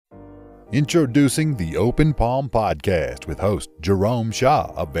Introducing the Open Palm Podcast with host Jerome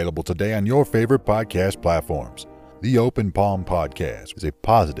Shaw, available today on your favorite podcast platforms. The Open Palm Podcast is a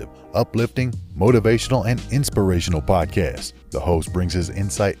positive, uplifting, motivational, and inspirational podcast. The host brings his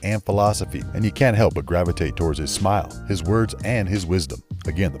insight and philosophy, and you can't help but gravitate towards his smile, his words, and his wisdom.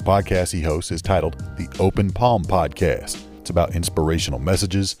 Again, the podcast he hosts is titled The Open Palm Podcast. It's about inspirational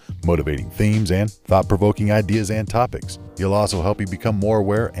messages, motivating themes, and thought-provoking ideas and topics. He'll also help you become more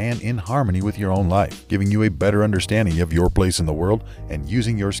aware and in harmony with your own life, giving you a better understanding of your place in the world and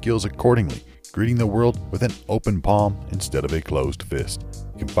using your skills accordingly, greeting the world with an open palm instead of a closed fist.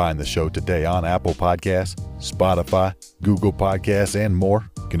 You can find the show today on Apple Podcasts, Spotify, Google Podcasts, and more.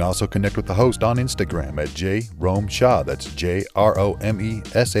 You can also connect with the host on Instagram at JRomeShaw. That's JROMESHAW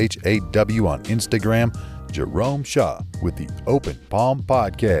on Instagram. Jerome Shaw with the Open Palm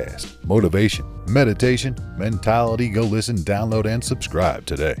Podcast. Motivation, meditation, mentality. Go listen, download, and subscribe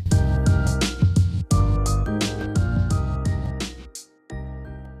today.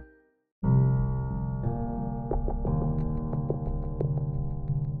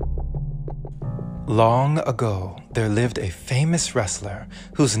 Long ago, there lived a famous wrestler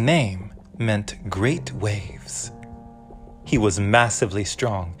whose name meant great waves. He was massively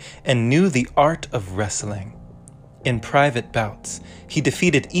strong and knew the art of wrestling. In private bouts, he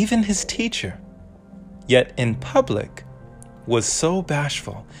defeated even his teacher, yet in public was so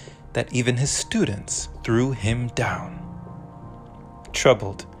bashful that even his students threw him down.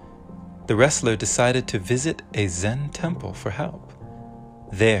 Troubled, the wrestler decided to visit a Zen temple for help.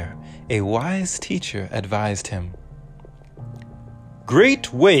 There, a wise teacher advised him.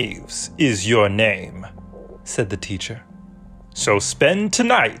 "Great Waves is your name," said the teacher. "So spend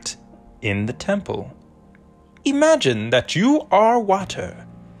tonight in the temple. Imagine that you are water.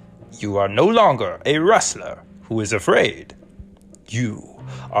 You are no longer a wrestler who is afraid. You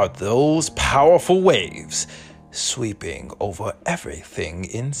are those powerful waves sweeping over everything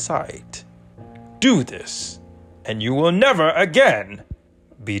in sight. Do this, and you will never again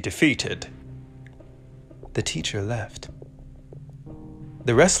be defeated." The teacher left.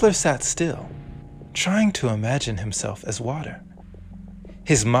 The wrestler sat still, trying to imagine himself as water.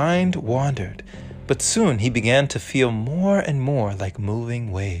 His mind wandered, but soon he began to feel more and more like moving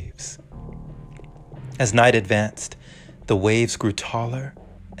waves. As night advanced, the waves grew taller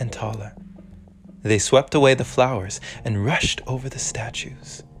and taller. They swept away the flowers and rushed over the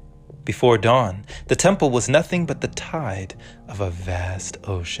statues. Before dawn, the temple was nothing but the tide of a vast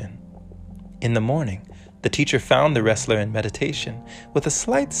ocean. In the morning, the teacher found the wrestler in meditation with a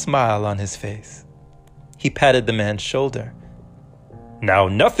slight smile on his face. He patted the man's shoulder. "Now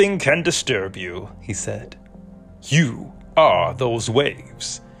nothing can disturb you," he said. "You are those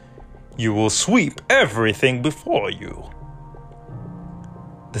waves. You will sweep everything before you."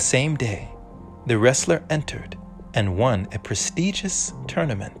 The same day, the wrestler entered and won a prestigious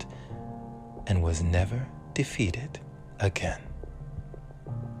tournament and was never defeated again.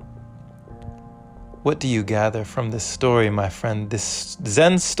 What do you gather from this story, my friend? This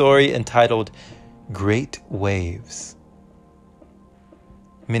Zen story entitled Great Waves.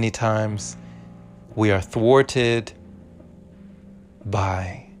 Many times we are thwarted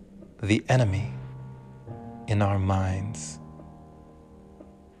by the enemy in our minds,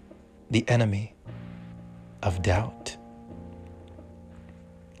 the enemy of doubt.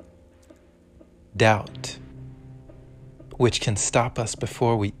 Doubt, which can stop us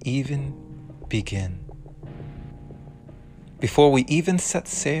before we even begin. Before we even set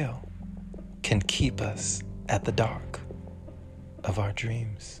sail, can keep us at the dock of our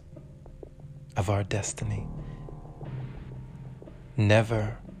dreams, of our destiny,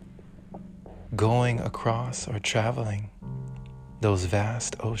 never going across or traveling those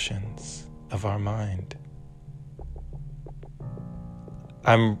vast oceans of our mind.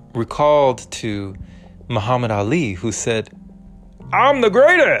 I'm recalled to Muhammad Ali, who said, "I'm the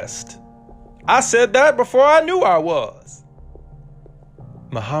greatest. I said that before I knew I was."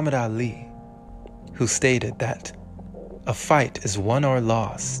 Muhammad Ali, who stated that a fight is won or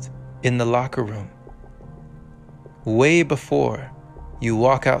lost in the locker room way before you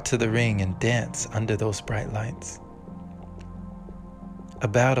walk out to the ring and dance under those bright lights. A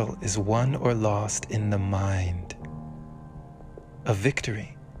battle is won or lost in the mind. A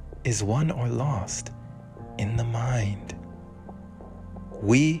victory is won or lost in the mind.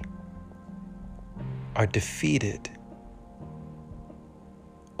 We are defeated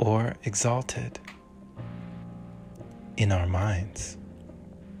or exalted in our minds.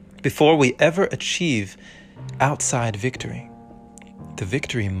 Before we ever achieve outside victory, the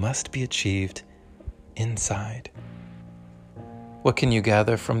victory must be achieved inside. What can you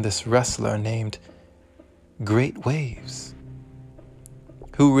gather from this wrestler named Great Waves,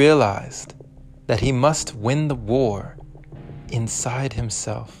 who realized that he must win the war inside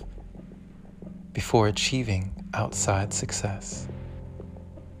himself before achieving outside success?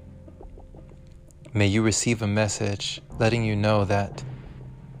 May you receive a message letting you know that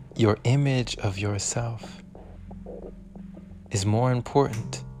your image of yourself is more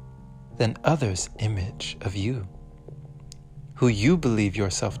important than others' image of you. Who you believe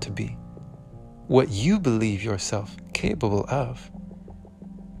yourself to be, what you believe yourself capable of,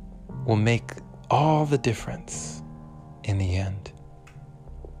 will make all the difference in the end.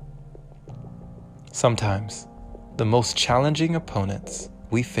 Sometimes, the most challenging opponents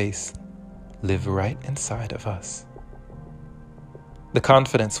we face live right inside of us. The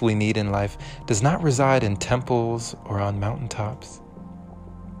confidence we need in life does not reside in temples or on mountaintops,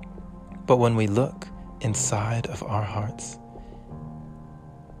 but when we look inside of our hearts,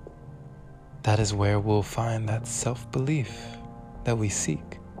 that is where we'll find that self-belief that we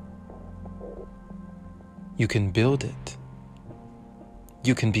seek. You can build it.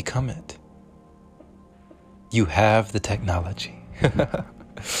 You can become it. You have the technology.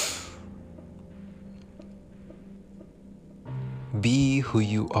 Be who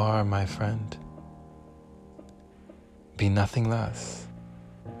you are, my friend. Be nothing less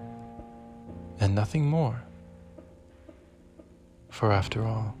and nothing more. For after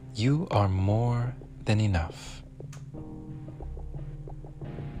all, you are more than enough.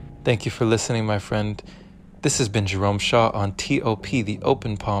 Thank you for listening, my friend. This has been Jerome Shaw on TOP, the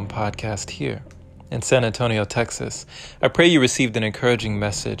Open Palm Podcast here in San Antonio, Texas. I pray you received an encouraging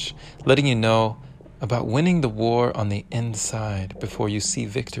message letting you know about winning the war on the inside before you see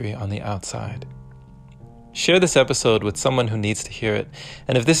victory on the outside. Share this episode with someone who needs to hear it.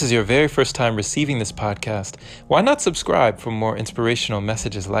 And if this is your very first time receiving this podcast, why not subscribe for more inspirational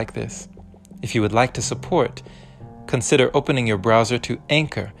messages like this? If you would like to support, consider opening your browser to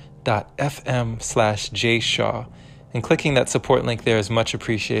anchor.fm/jshaw, and clicking that support link there is much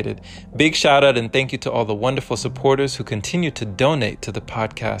appreciated. Big shout out and thank you to all the wonderful supporters who continue to donate to the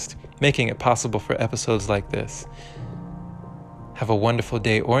podcast, making it possible for episodes like this. Have a wonderful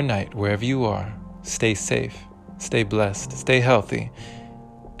day or night wherever you are. Stay safe, stay blessed, stay healthy,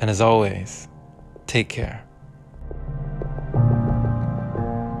 and as always, take care.